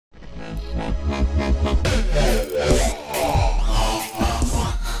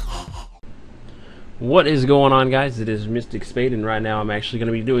What is going on, guys? It is TheMysticSpade, and right now I'm actually going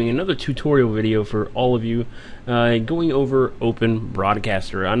to be doing another tutorial video for all of you, going over Open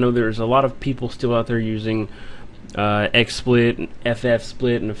Broadcaster. I know there's a lot of people still out there using XSplit,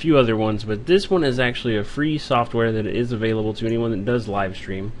 FFSplit, and a few other ones, but this one is actually a free software that is available to anyone that does live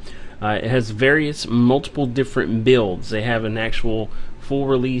stream. It has various multiple different builds. They have an actual full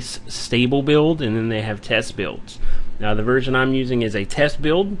release stable build, and then they have test builds. Now the version I'm using is a test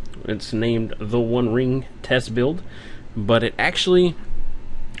build. It's named the One Ring Test Build, but it actually,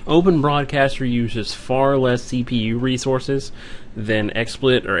 Open Broadcaster uses far less CPU resources than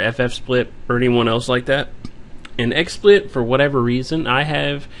XSplit or FFSplit or anyone else like that. In XSplit, for whatever reason, I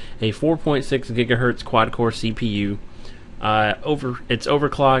have a 4.6 gigahertz quad-core CPU. It's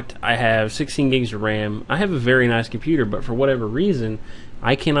overclocked. I have 16 gigs of RAM. I have a very nice computer, but for whatever reason,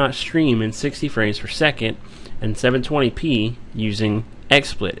 I cannot stream in 60 frames per second and 720p using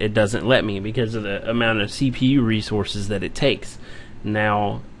XSplit. It doesn't let me because of the amount of CPU resources that it takes.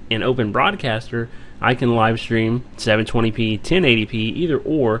 Now, in Open Broadcaster, I can live stream 720p, 1080p, either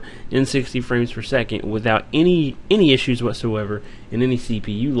or in 60 frames per second without any issues whatsoever and any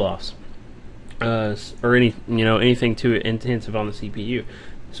CPU loss. Or anything too intensive on the CPU.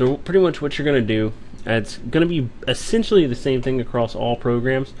 So pretty much what you're going to do, it's going to be essentially the same thing across all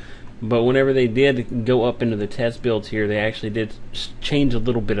programs, but whenever they did go up into the test builds here, they actually did change a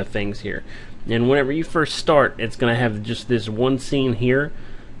little bit of things here. And whenever you first start, it's going to have just this one scene here,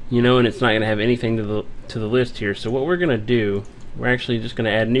 and it's not going to have anything to the list here. So what we're going to do, we're actually just going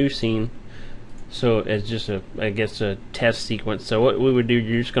to add new scene. So it's just a test sequence. So what we would do,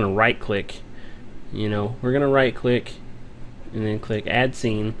 you're just going to right click. We're going to right click and then click add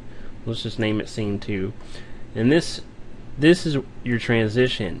scene. Let's just name it scene 2. And this is your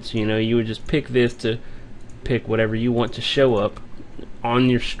transitions. You would just pick this to pick whatever you want to show up on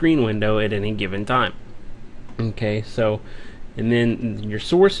your screen window at any given time. Okay, so, and then your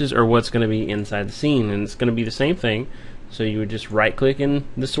sources are what's going to be inside the scene, and it's going to be the same thing. So you would just right click in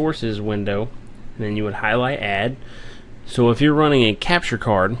the sources window, and then you would highlight add. So if you're running a capture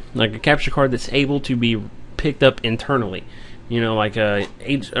card, like a capture card that's able to be picked up internally, like a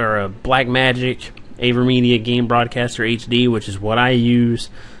Blackmagic AverMedia Game Broadcaster HD, which is what I use,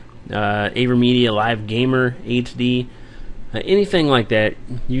 AverMedia Live Gamer HD, anything like that,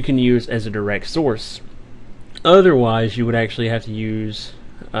 you can use as a direct source. Otherwise, you would actually have to use,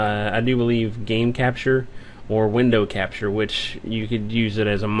 I do believe, Game Capture or Window Capture, which you could use it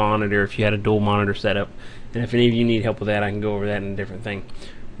as a monitor if you had a dual monitor setup. And if any of you need help with that, I can go over that in a different thing.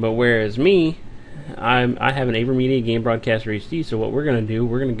 But whereas me, I have an AverMedia Game Broadcaster HD, so what we're going to do,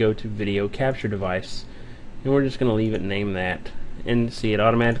 we're going to go to Video Capture Device, and we're just going to leave it named that. And see, it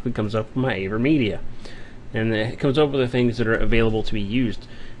automatically comes up with my AverMedia. And it comes up with the things that are available to be used.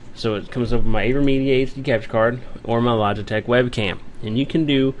 So it comes up with my AverMedia HD capture card or my Logitech webcam. And you can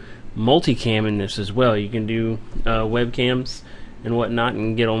do multicam in this as well. You can do webcams and whatnot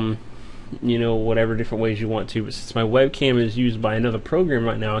and get them, whatever different ways you want to. But since my webcam is used by another program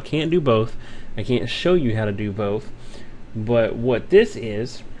right now, I can't do both. I can't show you how to do both. But what this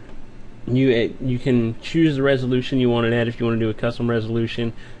is, you can choose the resolution you want it at. If you want to do a custom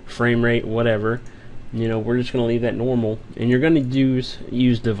resolution, frame rate, whatever, we're just going to leave that normal. And you're going to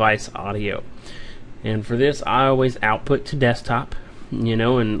use device audio. And for this, I always output to desktop,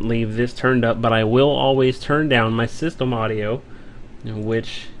 and leave this turned up. But I will always turn down my system audio,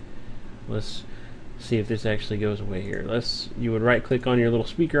 which, let's see if this actually goes away here. You would right click on your little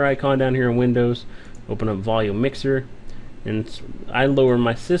speaker icon down here in Windows, open up volume mixer, and I lower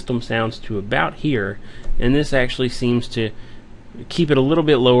my system sounds to about here, and this actually seems to keep it a little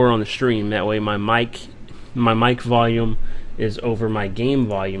bit lower on the stream. That way my mic volume is over my game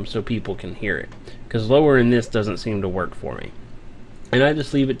volume so people can hear it, because lowering this doesn't seem to work for me. And I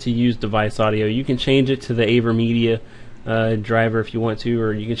just leave it to use device audio. You can change it to the AverMedia driver if you want to,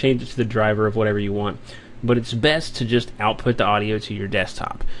 or you can change it to the driver of whatever you want, but it's best to just output the audio to your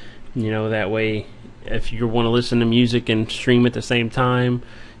desktop. That way if you want to listen to music and stream at the same time,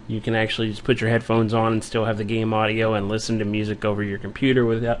 you can actually just put your headphones on and still have the game audio and listen to music over your computer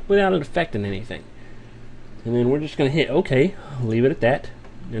without it affecting anything. And then we're just going to hit OK, leave it at that,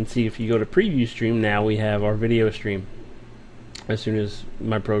 and see if you go to preview stream. Now we have our video stream as soon as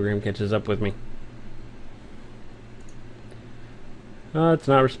my program catches up with me. It's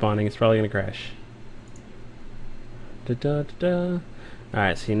not responding. It's probably going to crash.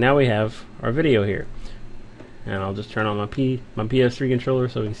 Alright, see, now we have our video here. And I'll just turn on my PS3 controller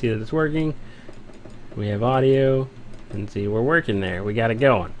so we can see that it's working. We have audio, and see, we're working there. We got it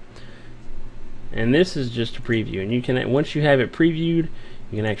going. And this is just a preview. And you can, once you have it previewed,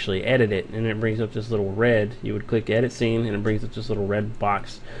 you can actually edit it, and it brings up this little red. You would click edit scene, and it brings up this little red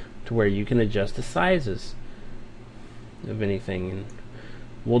box to where you can adjust the sizes of anything. And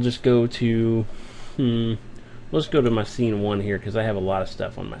we'll just go to let's go to my scene 1 here, because I have a lot of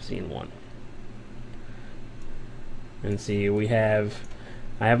stuff on my scene 1. And see,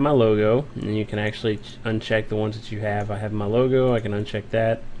 I have my logo, and you can actually uncheck the ones that you have. I have my logo, I can uncheck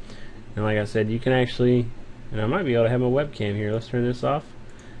that, and like I said, you can actually, and I might be able to have my webcam here. Let's turn this off.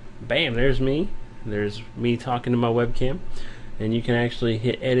 Bam, there's me talking to my webcam, and you can actually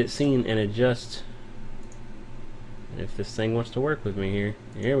hit edit scene and adjust if this thing wants to work with me here.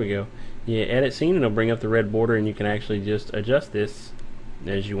 Here we go. Yeah, edit scene, and it'll bring up the red border, and you can actually just adjust this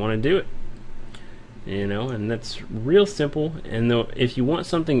as you want to do it. You know, and that's real simple. And though, if you want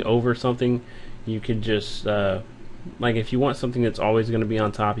something over something, you could just like if you want something that's always going to be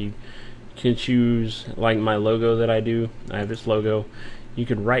on top, you can choose, like my logo that I do. I have this logo. You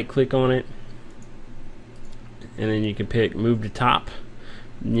could right click on it, and then you can pick move to top.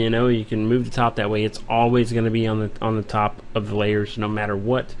 You know, you can move to top, that way it's always going to be on the top of the layers no matter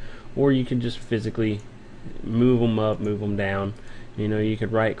what. Or you can just physically move them up, move them down. You know, you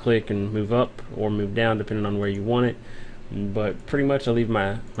could right click and move up or move down depending on where you want it. But pretty much I leave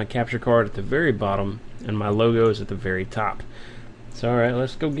my capture card at the very bottom, and my logo is at the very top. So alright,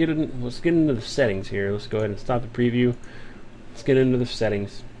 let's get into the settings here. Let's go ahead and stop the preview. Let's get into the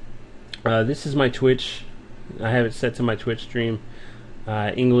settings. This is my Twitch. I have it set to my Twitch stream.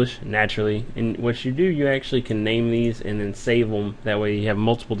 English, naturally. And what you do, you actually can name these and then save them. That way you have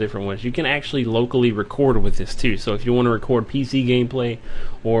multiple different ones. You can actually locally record with this too. So if you want to record PC gameplay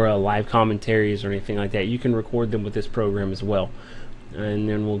or live commentaries or anything like that, you can record them with this program as well. And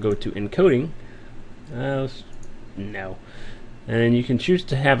then we'll go to encoding. No. And you can choose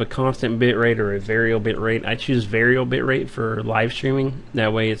to have a constant bitrate or a variable bitrate. I choose variable bitrate for live streaming.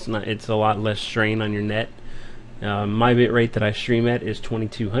 That way it's a lot less strain on your net. My bitrate that I stream at is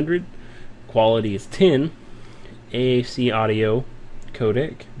 2200. Quality is 10. AAC audio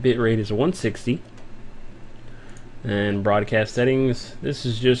codec bitrate is 160. And broadcast settings, this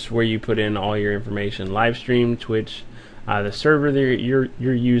is just where you put in all your information. Live stream, Twitch, the server that you're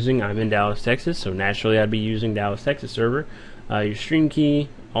using. I'm in Dallas, Texas, so naturally I'd be using Dallas, Texas server. Your stream key,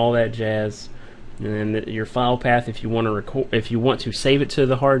 all that jazz, and then your file path. If you want to save it to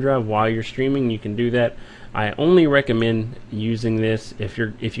the hard drive while you're streaming, you can do that. I only recommend using this if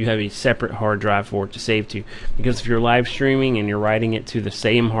you have a separate hard drive for it to save to, because if you're live streaming and you're writing it to the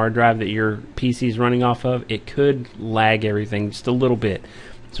same hard drive that your PC is running off of, it could lag everything just a little bit.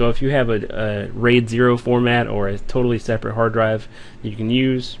 So if you have a RAID 0 format or a totally separate hard drive you can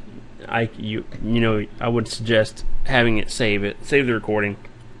use, I would suggest having it save the recording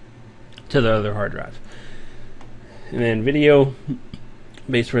to the other hard drive. And then video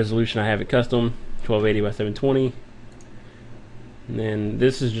base resolution, I have it custom 1280 by 720. And then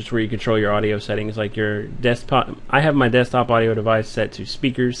this is just where you control your audio settings, like your desktop. I have my desktop audio device set to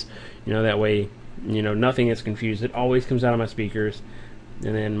speakers. That way nothing is confused. It always comes out of my speakers.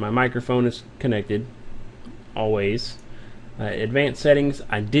 And then my microphone is connected always. Advanced settings,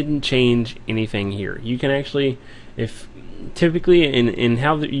 I didn't change anything here. You can actually, if typically in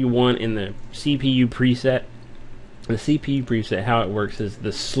how that you want in the CPU preset, how it works is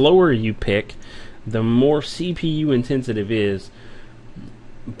the slower you pick, the more CPU intensive it is,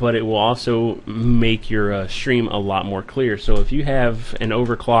 but it will also make your stream a lot more clear. So if you have an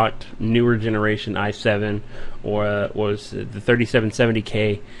overclocked newer generation i7 or was the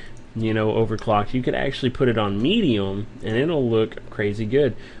 3770K overclocked, you could actually put it on medium and it'll look crazy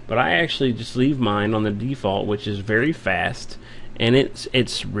good. But I actually just leave mine on the default, which is very fast, and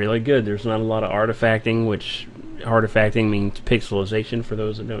it's really good. There's not a lot of artifacting, which artifacting means pixelization for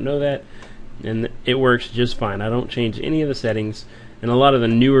those that don't know that, and it works just fine. I don't change any of the settings, and a lot of the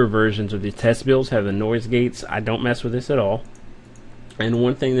newer versions of the test builds have the noise gates. I don't mess with this at all. And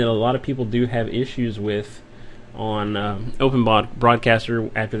one thing that a lot of people do have issues with on Open Broadcaster,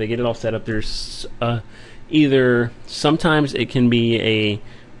 after they get it all set up, there's either sometimes it can be a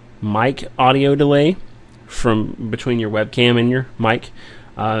mic audio delay from between your webcam and your mic.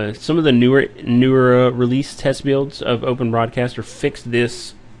 Some of the newer release test builds of Open Broadcaster fix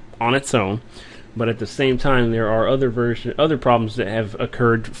this on its own, but at the same time there are other problems that have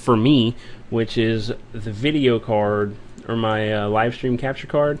occurred for me, which is the video card or my live stream capture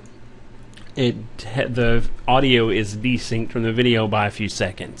card. The audio is desynced from the video by a few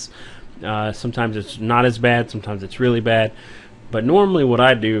seconds. Sometimes it's not as bad, sometimes it's really bad. But normally what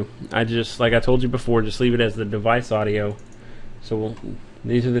I do, I just, like I told you before, just leave it as the device audio. So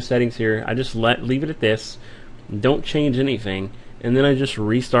these are the settings here. I just leave it at this. Don't change anything. and then I just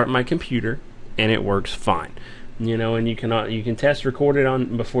restart my computer, and it works fine. You know, and you can test record it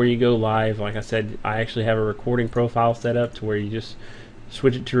on before you go live. Like I said, I actually have a recording profile set up to where you just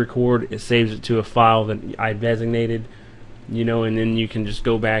switch it to record. It saves it to a file that I designated, you know, and then you can just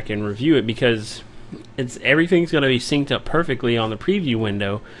go back and review it, because everything's going to be synced up perfectly on the preview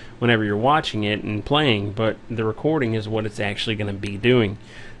window whenever you're watching it and playing, but the recording is what it's actually going to be doing.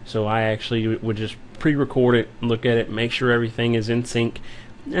 So I actually would just pre-record it, look at it, make sure everything is in sync,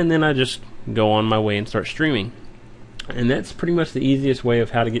 and then I just go on my way and start streaming. And that's pretty much the easiest way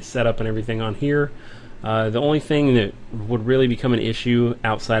of how to get set up and everything on here. The only thing that would really become an issue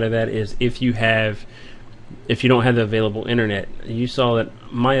outside of that is if you don't have the available internet. You saw that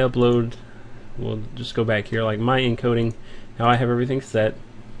my upload, we'll just go back here, like my encoding, how I have everything set.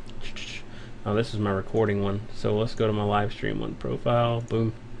 Oh, this is my recording one, so let's go to my live stream one, profile,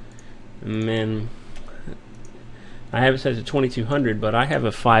 boom, and then I have it set to 2200, but I have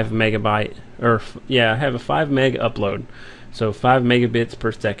a 5 megabyte, or yeah, I have a 5 meg upload, so 5 megabits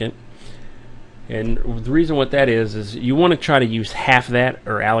per second. And the reason what that is you want to try to use half that,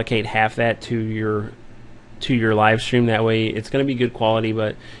 or allocate half that to your live stream. That way it's going to be good quality,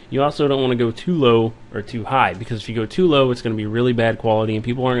 but you also don't want to go too low or too high, because if you go too low, it's going to be really bad quality and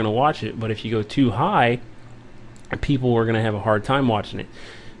people aren't going to watch it. But if you go too high, people are going to have a hard time watching it.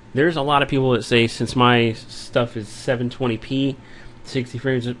 There's a lot of people that say, since my stuff is 720p 60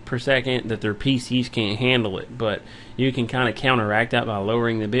 frames per second, that their PCs can't handle it, but you can kind of counteract that by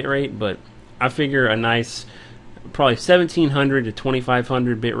lowering the bitrate. But I figure a nice probably 1700 to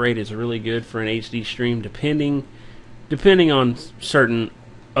 2500 bitrate is really good for an HD stream, depending on certain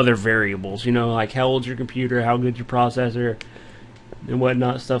other variables, you know, like how old's your computer, how good's your processor, and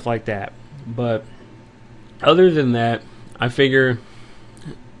whatnot, stuff like that. But other than that, I figure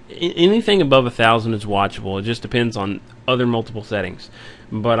anything above 1000 is watchable. It just depends on other multiple settings.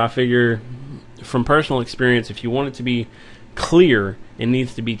 But I figure, from personal experience, if you want it to be clear, it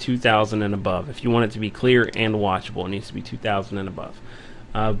needs to be 2000 and above. If you want it to be clear and watchable, it needs to be 2000 and above.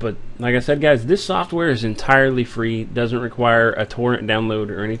 But like I said, guys, this software is entirely free. Doesn't require a torrent download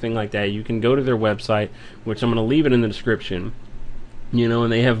or anything like that. You can go to their website, which I'm going to leave it in the description, you know,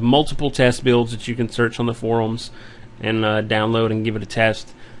 and they have multiple test builds that you can search on the forums and download and give it a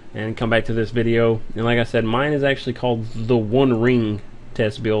test and come back to this video. And like I said, mine is actually called the One Ring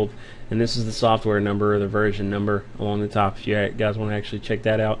test build, and this is the software number, or the version number along the top, if you guys want to actually check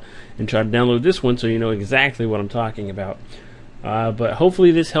that out and try to download this one so you know exactly what I'm talking about. But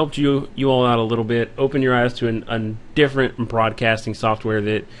hopefully this helped you all out a little bit, open your eyes to a different broadcasting software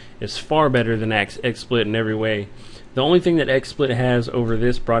that is far better than XSplit in every way. The only thing that XSplit has over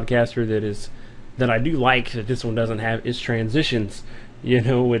this broadcaster that I do like, that this one doesn't have, is transitions, you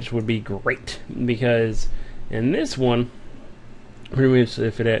know, which would be great, because in this one, let's see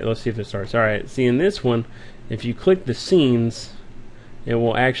if it starts. Alright, see, in this one, if you click the scenes, it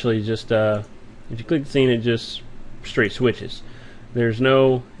will actually just, if you click the scene, it just straight switches. There's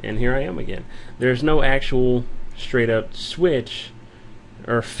no, and here I am again, there's no actual straight up switch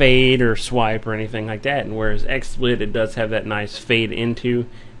or fade or swipe or anything like that. And whereas XSplit, it does have that nice fade into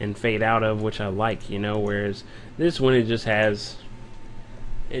and fade out of, which I like, you know, whereas this one, it just has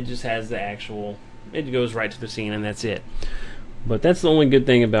the actual, it goes right to the scene and that's it. But that's the only good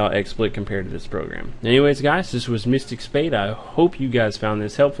thing about XSplit compared to this program. Anyways, guys, this was MysticSpade. I hope you guys found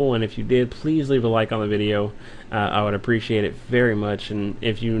this helpful, and if you did, please leave a like on the video. I would appreciate it very much. And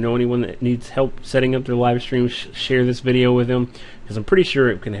if you know anyone that needs help setting up their live stream, share this video with them, because I'm pretty sure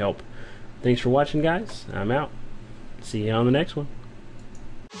it can help. Thanks for watching, guys. I'm out. See you on the next one.